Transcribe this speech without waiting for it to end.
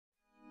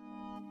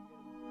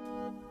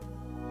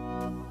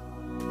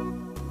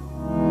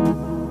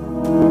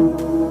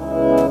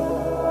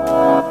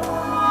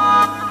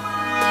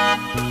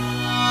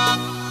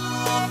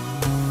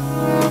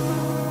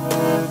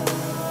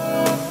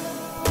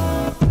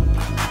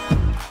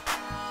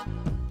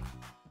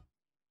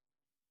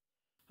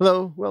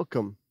Hello,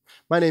 welcome.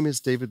 My name is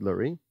David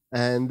Lurey,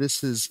 and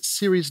this is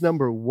series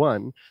number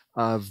 1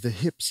 of the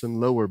hips and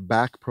lower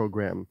back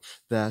program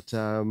that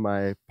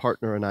my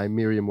partner and I,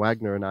 Mirjam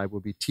Wagner, and I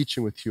will be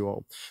teaching with you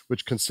all,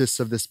 which consists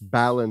of this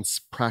balance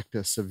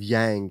practice of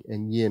yang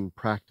and yin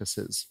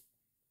practices.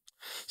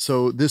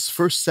 So this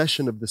first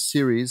session of the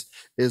series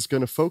is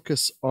going to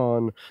focus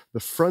on the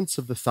fronts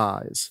of the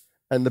thighs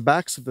and the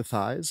backs of the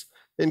thighs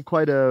in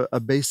quite a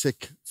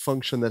basic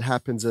function that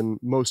happens in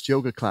most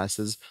yoga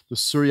classes, the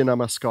Surya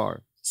Namaskar,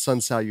 sun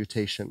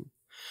salutation.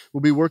 We'll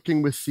be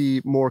working with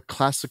the more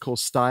classical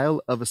style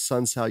of a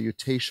sun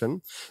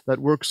salutation that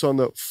works on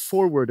the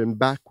forward and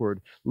backward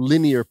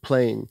linear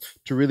plane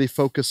to really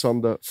focus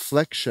on the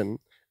flexion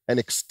and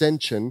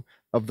extension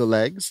of the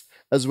legs,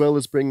 as well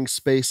as bringing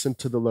space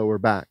into the lower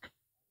back.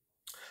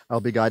 I'll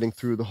be guiding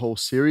through the whole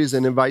series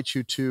and invite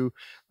you to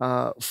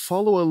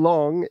follow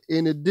along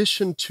in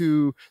addition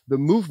to the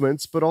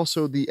movements, but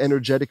also the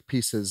energetic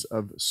pieces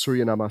of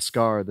Surya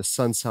Namaskar, the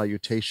sun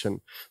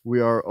salutation.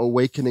 We are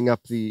awakening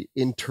up the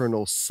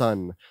internal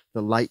sun,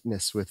 the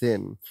lightness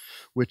within,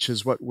 which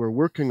is what we're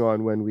working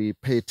on when we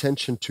pay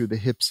attention to the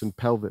hips and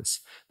pelvis.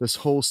 This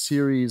whole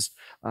series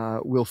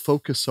will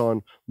focus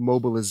on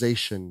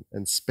mobilization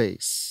and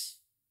space.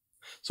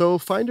 So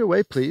find your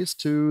way, please,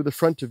 to the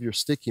front of your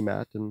sticky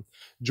mat and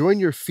join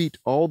your feet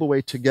all the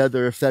way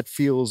together if that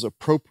feels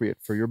appropriate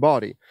for your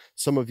body.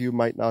 Some of you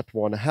might not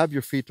want to have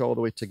your feet all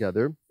the way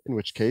together, in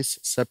which case,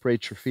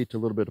 separate your feet a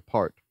little bit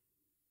apart.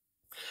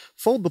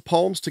 Fold the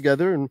palms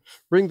together and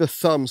bring the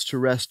thumbs to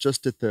rest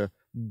just at the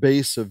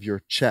base of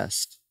your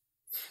chest.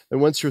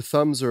 And once your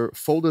thumbs are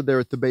folded there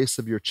at the base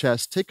of your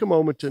chest, take a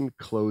moment and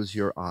close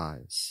your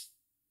eyes.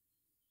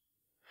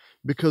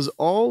 Because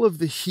all of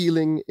the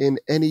healing in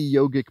any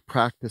yogic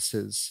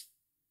practices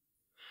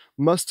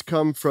must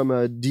come from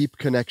a deep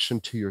connection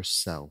to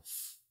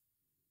yourself.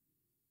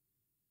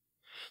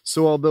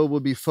 So although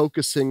we'll be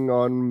focusing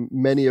on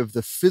many of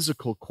the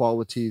physical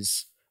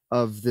qualities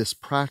of this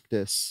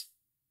practice,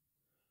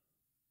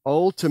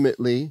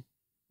 ultimately,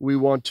 we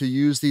want to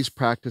use these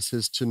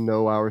practices to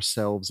know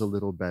ourselves a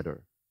little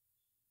better.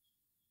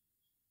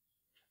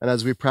 And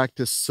as we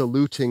practice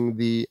saluting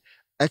the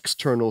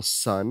external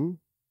sun,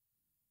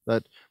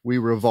 that we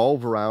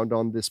revolve around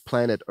on this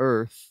planet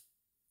Earth,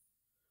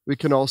 we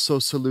can also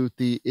salute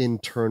the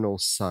internal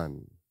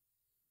sun.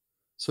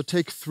 So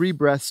take 3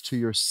 breaths to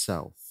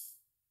yourself.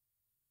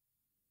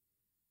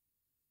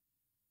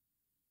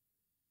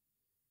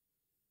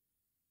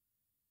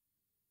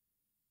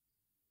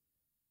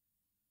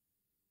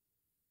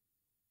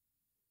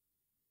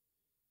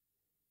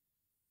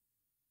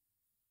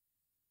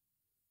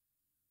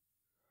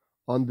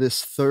 On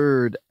this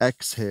 3rd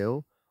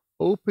exhale,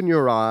 open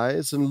your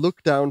eyes and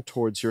look down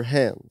towards your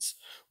hands.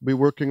 We'll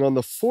be working on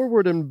the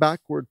forward and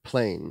backward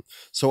plane.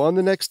 So on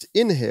the next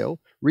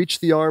inhale, reach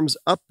the arms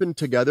up and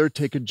together,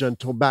 take a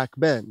gentle back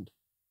bend.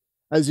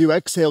 As you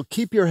exhale,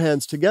 keep your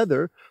hands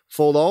together,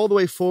 fold all the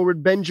way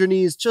forward, bend your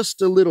knees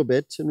just a little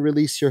bit and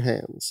release your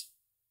hands.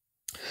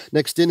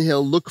 Next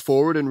inhale, look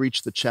forward and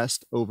reach the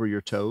chest over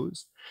your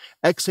toes.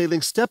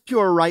 Exhaling, step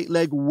your right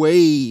leg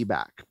way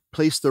back.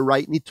 Place the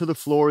right knee to the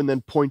floor and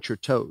then point your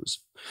toes.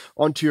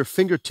 Onto your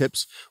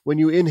fingertips, when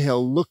you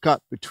inhale, look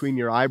up between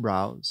your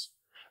eyebrows.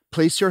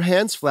 Place your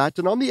hands flat,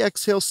 and on the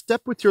exhale,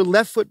 step with your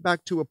left foot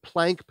back to a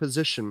plank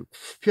position.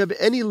 If you have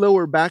any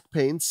lower back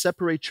pain,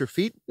 separate your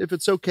feet. If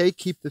it's okay,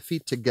 keep the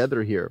feet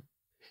together here.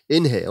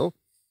 Inhale.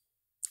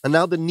 And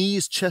now the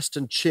knees, chest,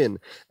 and chin.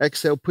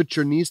 Exhale, put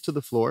your knees to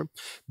the floor.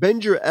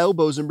 Bend your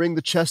elbows and bring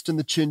the chest and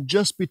the chin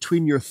just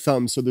between your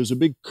thumbs so there's a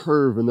big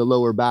curve in the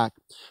lower back.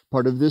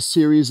 Part of this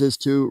series is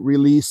to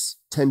release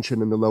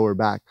tension in the lower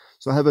back.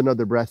 So have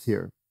another breath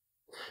here.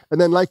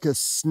 And then like a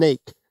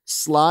snake,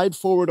 slide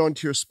forward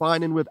onto your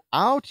spine and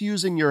without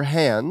using your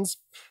hands,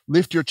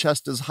 lift your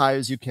chest as high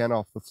as you can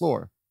off the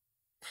floor.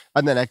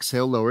 And then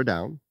exhale, lower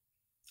down.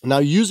 Now,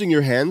 using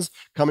your hands,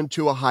 come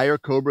into a higher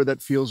cobra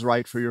that feels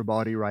right for your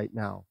body right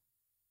now.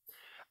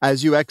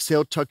 As you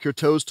exhale, tuck your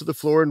toes to the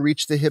floor and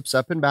reach the hips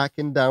up and back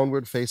in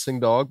downward facing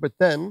dog. But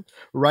then,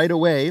 right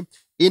away,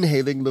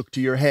 inhaling, look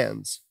to your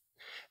hands.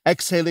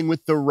 Exhaling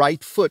with the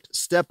right foot,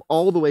 step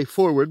all the way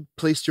forward,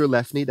 place your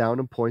left knee down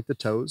and point the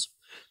toes.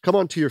 Come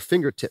onto your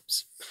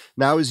fingertips.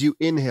 Now, as you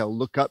inhale,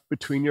 look up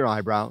between your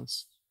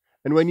eyebrows.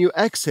 And when you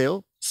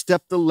exhale,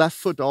 step the left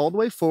foot all the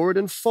way forward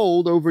and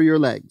fold over your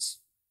legs.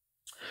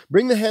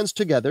 Bring the hands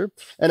together,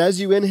 and as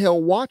you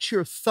inhale, watch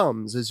your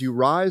thumbs as you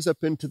rise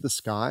up into the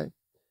sky.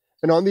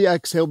 And on the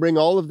exhale, bring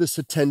all of this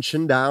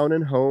attention down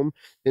and home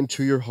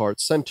into your heart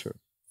center.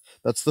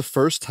 That's the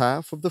first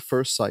half of the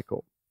first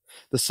cycle.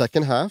 The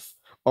second half,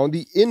 on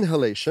the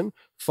inhalation,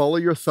 follow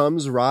your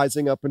thumbs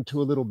rising up into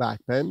a little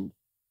back bend.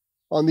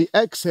 On the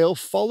exhale,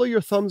 follow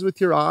your thumbs with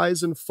your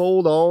eyes and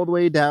fold all the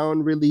way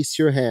down, release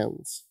your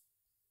hands.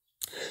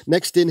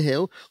 Next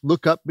inhale,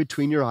 look up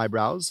between your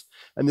eyebrows,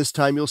 and this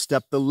time you'll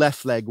step the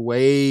left leg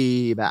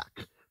way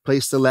back.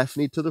 Place the left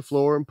knee to the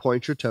floor and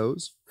point your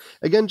toes.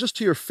 Again, just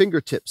to your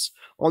fingertips.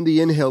 On the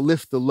inhale,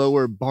 lift the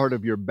lower part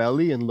of your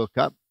belly and look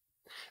up.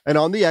 And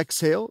on the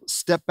exhale,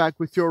 step back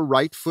with your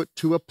right foot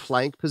to a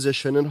plank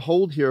position and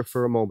hold here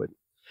for a moment.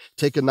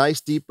 Take a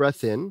nice deep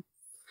breath in.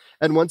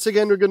 And once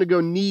again, we're going to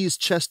go knees,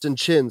 chest, and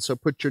chin. So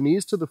put your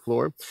knees to the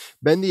floor,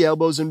 bend the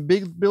elbows, and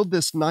build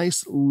this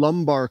nice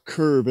lumbar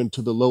curve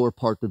into the lower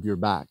part of your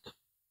back.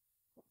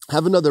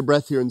 Have another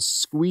breath here and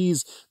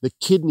squeeze the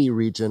kidney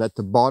region at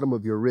the bottom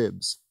of your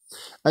ribs.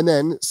 And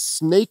then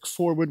snake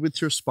forward with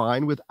your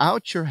spine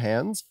without your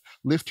hands.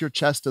 Lift your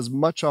chest as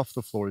much off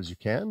the floor as you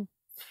can.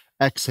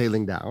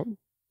 Exhaling down.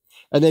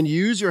 And then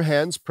use your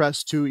hands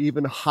pressed to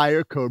even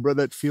higher cobra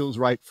that feels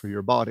right for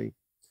your body.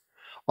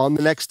 On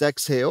the next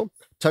exhale,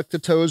 tuck the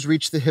toes,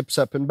 reach the hips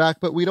up and back,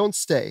 but we don't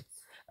stay.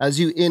 As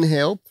you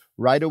inhale,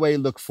 right away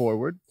look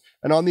forward.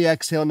 And on the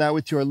exhale, now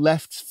with your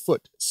left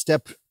foot,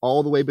 step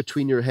all the way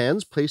between your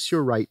hands, place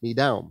your right knee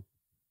down.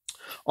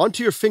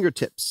 Onto your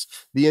fingertips.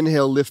 The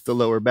inhale, lift the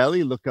lower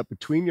belly, look up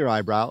between your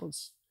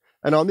eyebrows.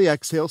 And on the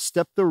exhale,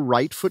 step the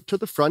right foot to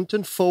the front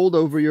and fold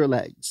over your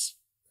legs.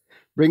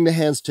 Bring the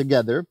hands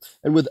together,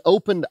 and with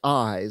opened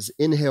eyes,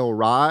 inhale,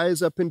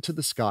 rise up into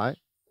the sky.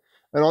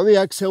 And on the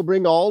exhale,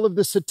 bring all of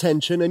this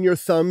attention and your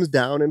thumbs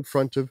down in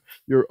front of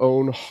your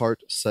own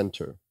heart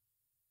center.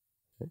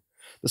 Okay.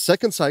 The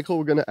second cycle,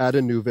 we're going to add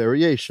a new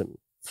variation.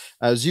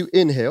 As you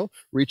inhale,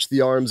 reach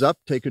the arms up,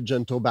 take a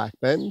gentle back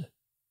bend.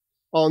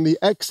 On the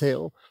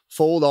exhale,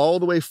 fold all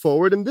the way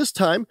forward, and this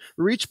time,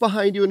 reach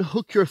behind you and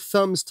hook your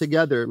thumbs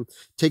together.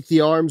 Take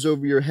the arms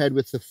over your head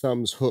with the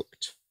thumbs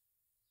hooked.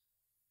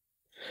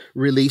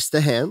 Release the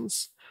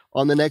hands.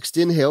 On the next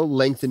inhale,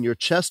 lengthen your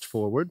chest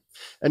forward,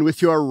 and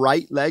with your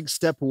right leg,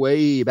 step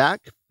way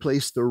back.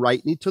 Place the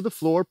right knee to the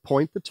floor,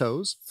 point the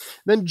toes.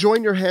 Then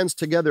join your hands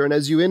together, and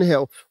as you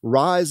inhale,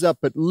 rise up,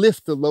 but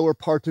lift the lower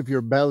part of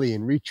your belly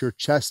and reach your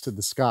chest to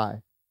the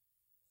sky.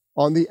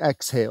 On the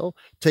exhale,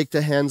 take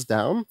the hands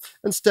down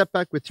and step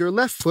back with your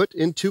left foot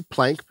into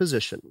plank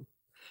position.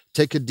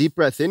 Take a deep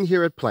breath in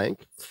here at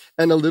plank,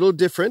 and a little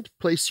different,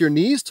 place your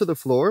knees to the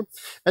floor,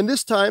 and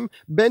this time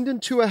bend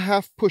into a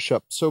half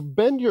push-up. So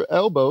bend your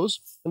elbows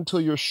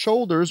until your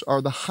shoulders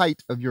are the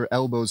height of your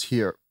elbows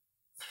here.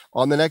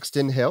 On the next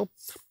inhale,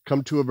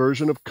 come to a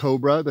version of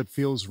cobra that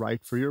feels right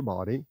for your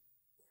body.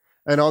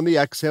 And on the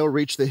exhale,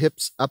 reach the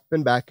hips up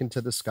and back into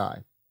the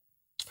sky.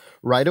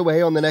 Right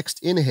away on the next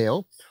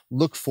inhale,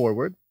 look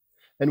forward.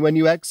 And when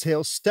you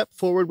exhale, step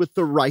forward with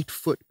the right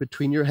foot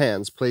between your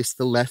hands. Place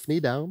the left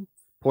knee down.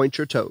 Point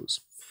your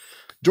toes.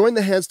 Join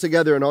the hands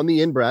together, and on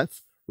the in-breath,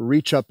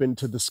 reach up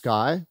into the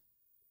sky.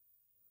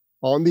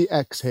 On the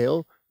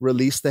exhale,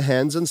 release the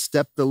hands and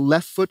step the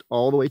left foot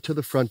all the way to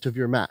the front of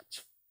your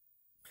mat.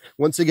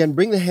 Once again,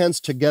 bring the hands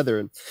together,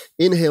 and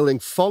inhaling,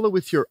 follow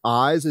with your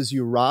eyes as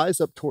you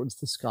rise up towards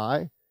the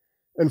sky,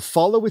 and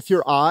follow with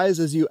your eyes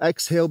as you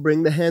exhale,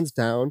 bring the hands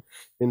down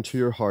into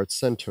your heart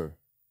center.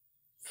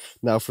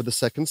 Now for the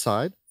second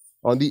side.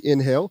 On the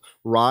inhale,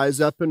 rise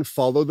up and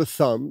follow the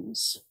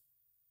thumbs.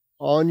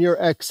 On your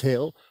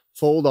exhale,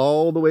 fold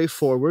all the way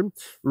forward,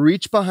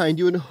 reach behind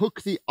you and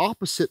hook the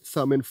opposite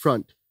thumb in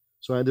front.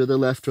 So either the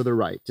left or the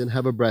right, and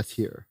have a breath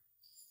here.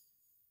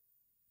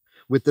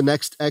 With the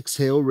next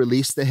exhale,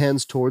 release the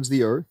hands towards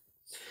the earth.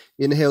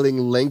 Inhaling,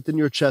 lengthen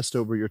your chest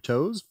over your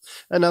toes.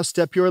 And now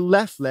step your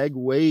left leg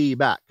way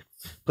back.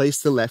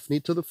 Place the left knee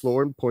to the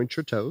floor and point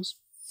your toes.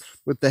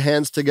 With the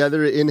hands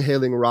together,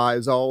 inhaling,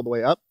 rise all the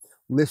way up.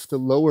 Lift the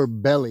lower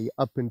belly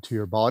up into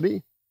your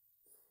body.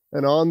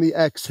 And on the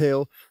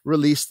exhale,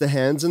 release the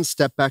hands and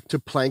step back to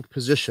plank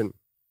position.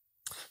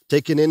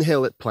 Take an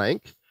inhale at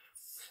plank.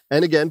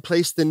 And again,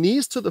 place the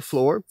knees to the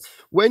floor.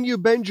 When you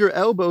bend your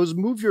elbows,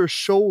 move your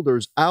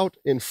shoulders out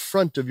in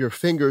front of your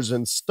fingers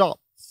and stop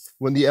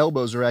when the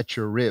elbows are at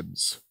your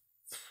ribs.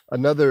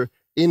 Another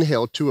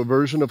inhale to a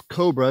version of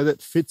cobra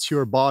that fits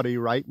your body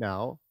right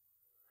now.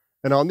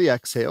 And on the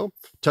exhale,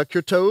 tuck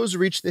your toes,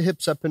 reach the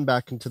hips up and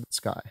back into the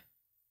sky.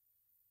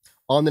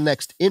 On the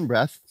next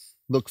in-breath,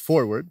 look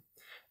forward.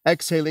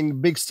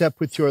 Exhaling, big step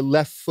with your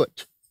left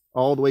foot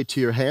all the way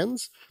to your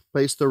hands.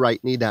 Place the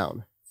right knee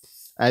down.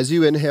 As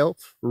you inhale,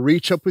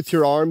 reach up with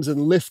your arms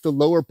and lift the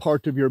lower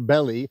part of your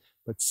belly,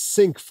 but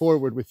sink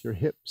forward with your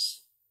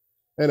hips.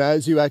 And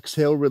as you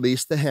exhale,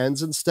 release the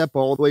hands and step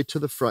all the way to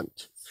the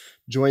front.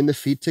 Join the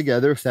feet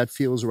together if that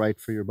feels right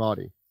for your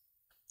body.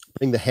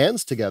 Bring the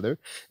hands together,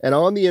 and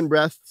on the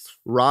in-breath,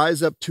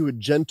 rise up to a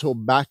gentle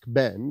back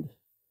bend.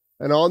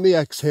 And on the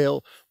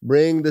exhale,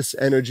 bring this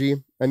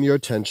energy and your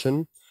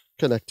attention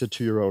connected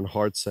to your own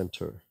heart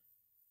center.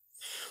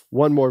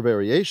 One more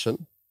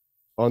variation.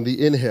 On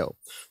the inhale,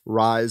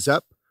 rise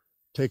up,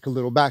 take a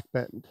little back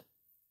bend.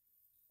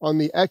 On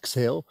the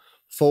exhale,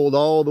 fold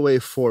all the way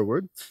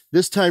forward.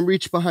 This time,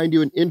 reach behind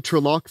you and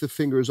interlock the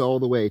fingers all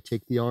the way.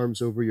 Take the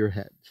arms over your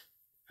head.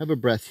 Have a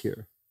breath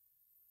here.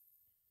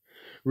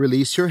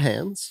 Release your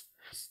hands.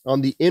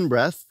 On the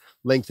in-breath,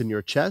 lengthen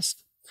your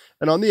chest.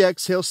 And on the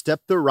exhale,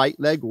 step the right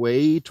leg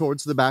way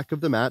towards the back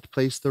of the mat.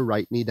 Place the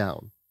right knee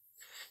down.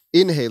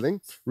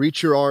 Inhaling,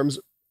 reach your arms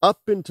up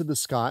into the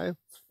sky.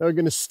 Now we're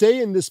going to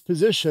stay in this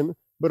position,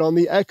 but on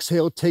the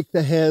exhale, take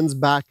the hands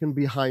back and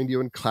behind you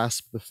and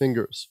clasp the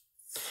fingers.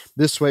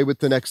 This way, with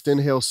the next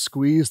inhale,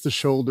 squeeze the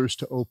shoulders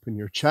to open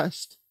your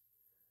chest.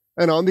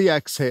 And on the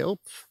exhale,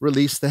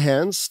 release the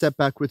hands, step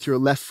back with your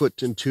left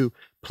foot into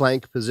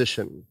plank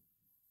position.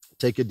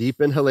 Take a deep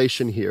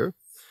inhalation here.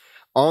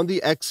 On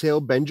the exhale,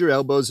 bend your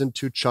elbows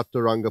into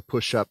chaturanga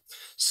push-up.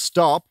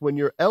 Stop when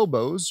your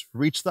elbows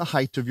reach the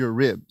height of your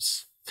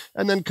ribs.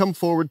 And then come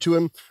forward to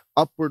an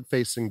upward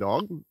facing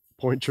dog.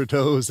 Point your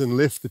toes and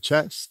lift the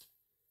chest.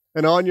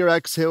 And on your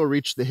exhale,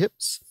 reach the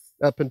hips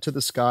up into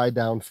the sky,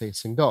 down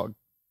facing dog.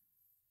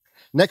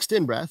 Next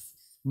in-breath,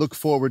 look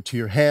forward to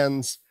your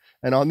hands.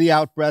 And on the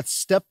out-breath,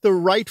 step the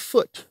right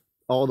foot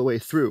all the way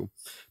through.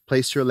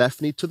 Place your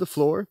left knee to the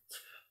floor.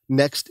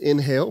 Next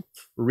inhale,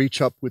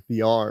 reach up with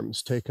the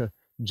arms. Take a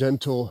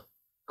gentle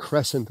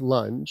crescent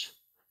lunge.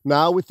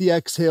 Now with the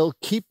exhale,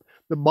 keep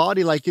the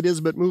body like it is,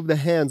 but move the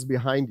hands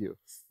behind you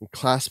and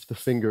clasp the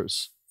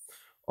fingers.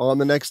 On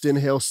the next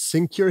inhale,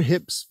 sink your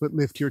hips, but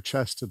lift your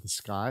chest to the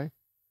sky.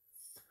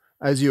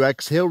 As you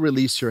exhale,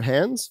 release your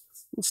hands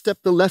and step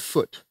the left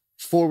foot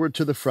forward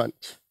to the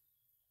front.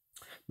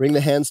 Bring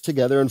the hands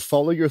together and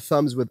follow your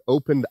thumbs with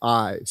opened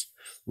eyes.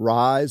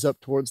 Rise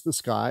up towards the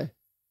sky.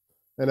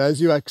 And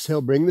as you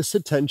exhale, bring this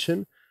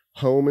attention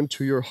home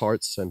into your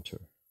heart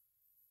center.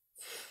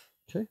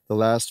 Okay, the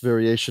last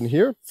variation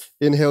here.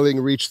 Inhaling,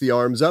 reach the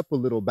arms up, a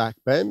little back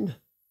bend.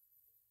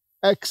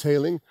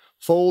 Exhaling,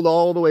 fold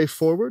all the way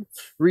forward.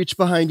 Reach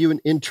behind you and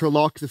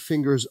interlock the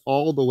fingers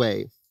all the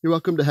way. You're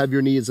welcome to have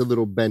your knees a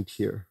little bent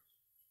here.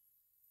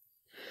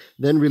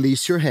 Then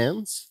release your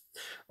hands.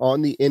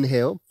 On the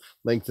inhale,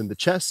 lengthen the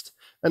chest.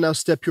 And now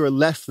step your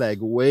left leg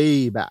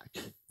way back.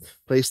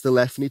 Place the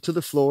left knee to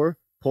the floor.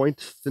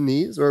 Point the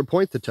knees or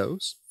point the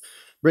toes.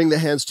 Bring the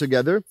hands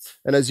together.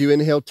 And as you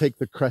inhale, take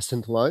the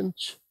crescent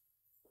lunge.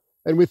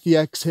 And with the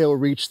exhale,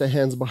 reach the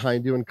hands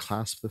behind you and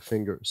clasp the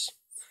fingers.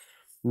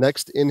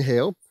 Next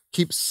inhale,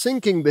 keep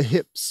sinking the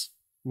hips.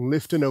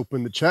 Lift and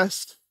open the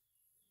chest.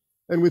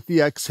 And with the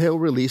exhale,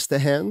 release the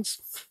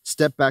hands.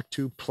 Step back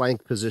to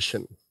plank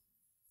position.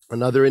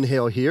 Another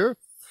inhale here.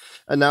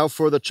 And now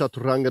for the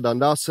Chaturanga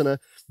Dandasana,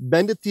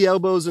 bend at the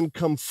elbows and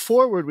come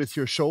forward with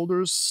your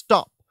shoulders.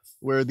 Stop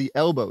where the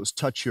elbows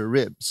touch your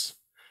ribs.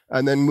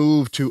 And then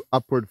move to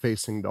upward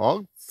facing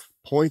dog.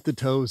 Point the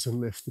toes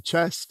and lift the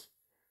chest.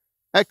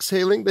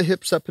 Exhaling the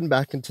hips up and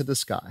back into the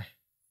sky.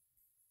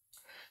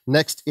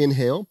 Next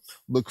inhale,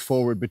 look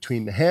forward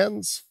between the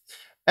hands.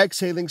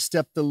 Exhaling,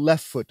 step the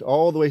left foot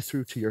all the way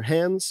through to your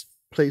hands.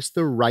 Place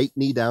the right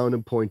knee down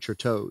and point your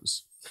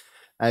toes.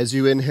 As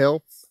you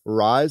inhale,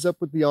 rise up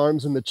with the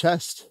arms and the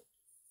chest.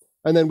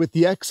 And then with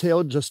the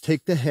exhale, just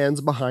take the hands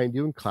behind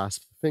you and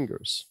clasp the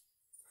fingers.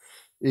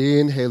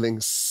 Inhaling,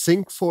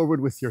 sink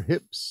forward with your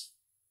hips.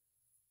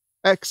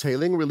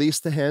 Exhaling, release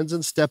the hands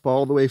and step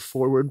all the way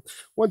forward,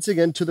 once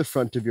again to the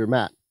front of your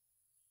mat.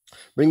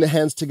 Bring the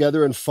hands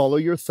together and follow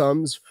your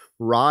thumbs.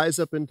 Rise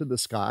up into the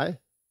sky.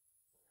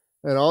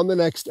 And on the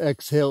next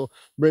exhale,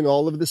 bring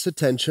all of this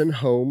attention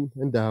home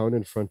and down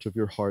in front of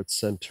your heart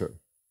center.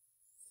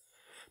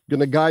 I'm going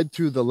to guide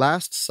through the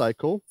last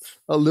cycle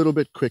a little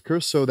bit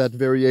quicker, so that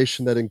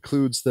variation that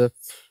includes the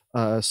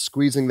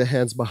squeezing the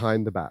hands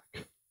behind the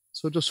back.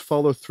 So just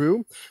follow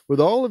through with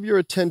all of your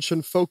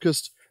attention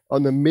focused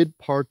on the mid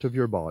part of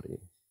your body.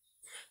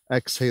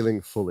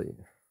 Exhaling fully.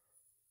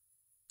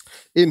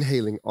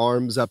 Inhaling,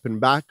 arms up and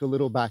back, a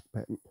little back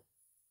bend.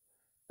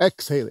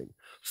 Exhaling,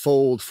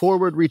 fold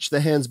forward, reach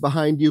the hands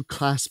behind you,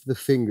 clasp the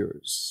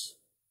fingers.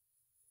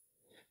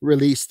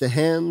 Release the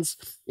hands.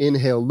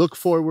 Inhale, look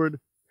forward.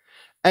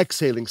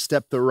 Exhaling,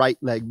 step the right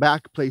leg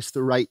back, place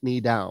the right knee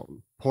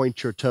down.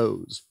 Point your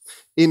toes.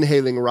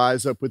 Inhaling,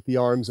 rise up with the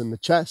arms and the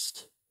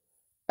chest.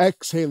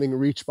 Exhaling,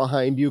 reach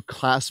behind you,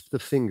 clasp the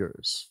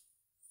fingers.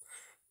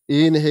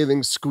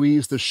 Inhaling,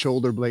 squeeze the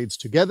shoulder blades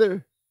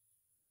together.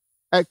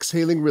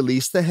 Exhaling,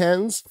 release the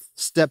hands,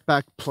 step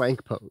back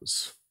plank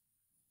pose.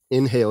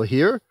 Inhale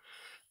here.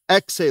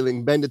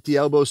 Exhaling, bend at the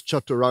elbows,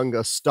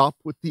 chaturanga, stop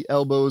with the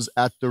elbows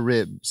at the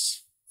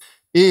ribs.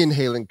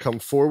 Inhaling, come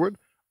forward,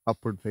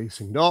 upward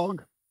facing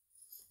dog.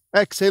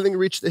 Exhaling,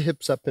 reach the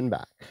hips up and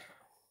back.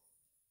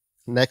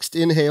 Next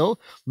inhale,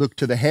 look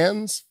to the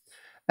hands.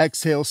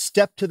 Exhale,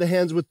 step to the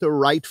hands with the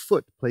right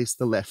foot, place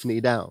the left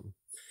knee down.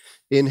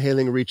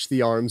 Inhaling, reach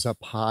the arms up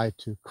high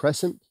to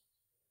crescent.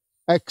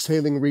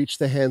 Exhaling, reach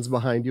the hands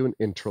behind you and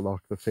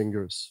interlock the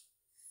fingers.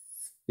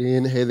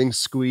 Inhaling,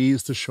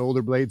 squeeze the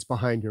shoulder blades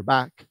behind your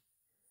back.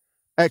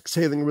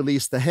 Exhaling,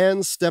 release the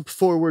hands, step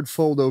forward,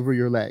 fold over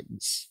your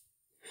legs.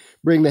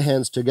 Bring the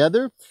hands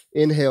together.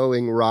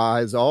 Inhaling,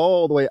 rise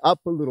all the way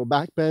up, a little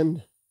back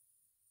bend.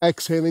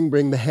 Exhaling,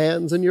 bring the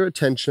hands and your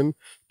attention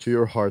to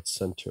your heart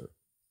center.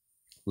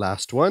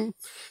 Last one.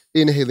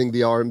 Inhaling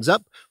the arms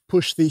up,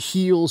 push the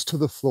heels to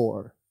the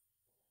floor.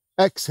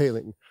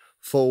 Exhaling,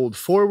 fold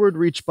forward,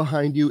 reach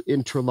behind you,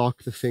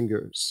 interlock the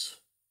fingers.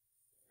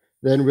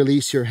 Then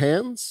release your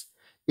hands.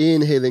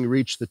 Inhaling,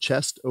 reach the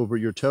chest over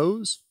your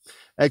toes.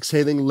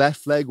 Exhaling,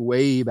 left leg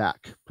way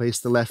back. Place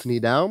the left knee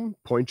down,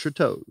 point your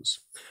toes.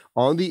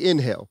 On the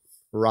inhale,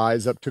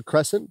 rise up to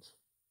crescent.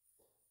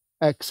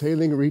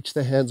 Exhaling, reach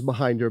the hands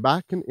behind your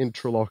back and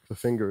interlock the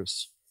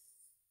fingers.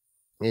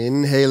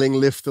 Inhaling,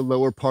 lift the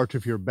lower part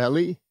of your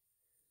belly.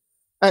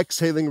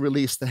 Exhaling,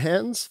 release the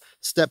hands.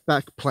 Step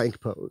back,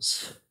 plank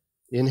pose.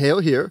 Inhale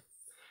here.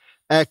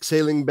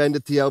 Exhaling, bend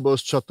at the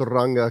elbows,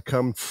 chaturanga.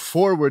 Come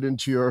forward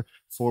into your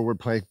forward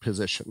plank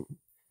position.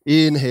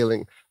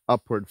 Inhaling,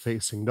 upward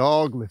facing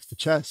dog. Lift the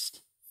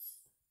chest.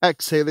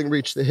 Exhaling,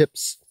 reach the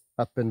hips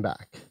up and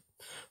back.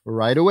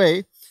 Right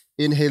away,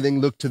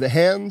 inhaling, look to the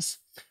hands.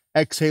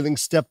 Exhaling,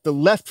 step the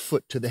left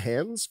foot to the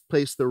hands.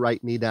 Place the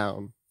right knee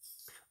down.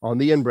 On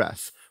the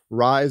in-breath,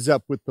 rise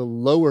up with the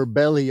lower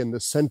belly in the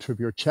center of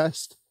your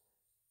chest.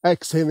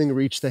 Exhaling,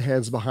 reach the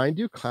hands behind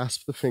you.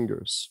 Clasp the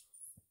fingers.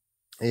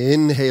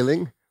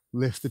 Inhaling,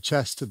 lift the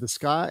chest to the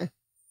sky.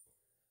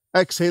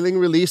 Exhaling,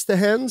 release the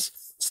hands.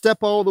 Step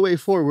all the way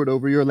forward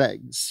over your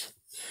legs.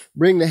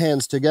 Bring the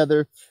hands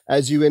together.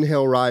 As you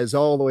inhale, rise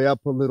all the way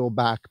up, a little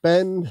back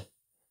bend.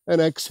 And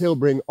exhale,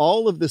 bring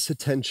all of this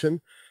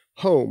attention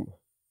home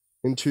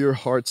into your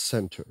heart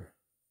center.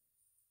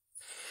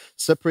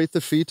 Separate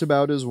the feet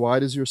about as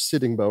wide as your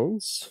sitting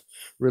bones.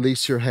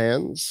 Release your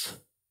hands.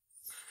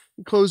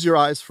 And close your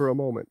eyes for a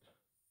moment.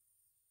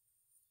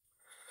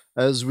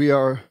 As we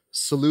are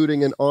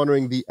saluting and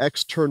honoring the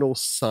external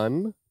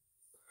sun,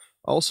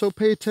 also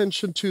pay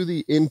attention to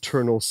the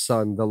internal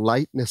sun, the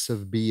lightness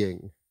of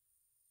being.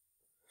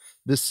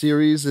 This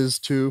series is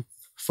to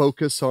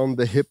focus on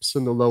the hips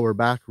and the lower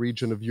back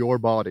region of your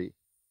body.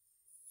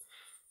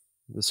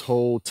 This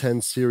whole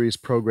 10 series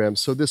program.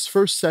 So this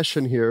first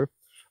session here,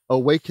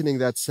 awakening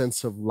that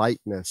sense of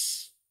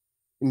lightness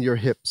in your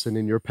hips and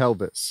in your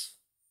pelvis.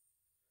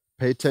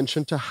 Pay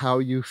attention to how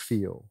you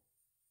feel.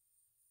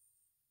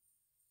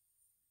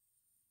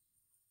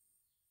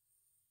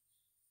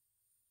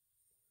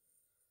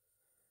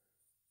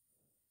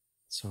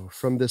 So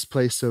from this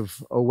place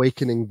of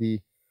awakening the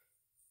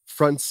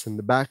fronts and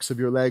the backs of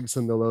your legs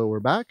and the lower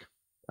back,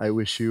 I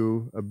wish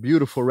you a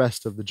beautiful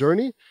rest of the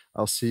journey.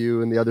 I'll see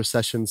you in the other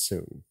sessions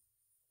soon.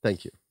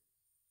 Thank you.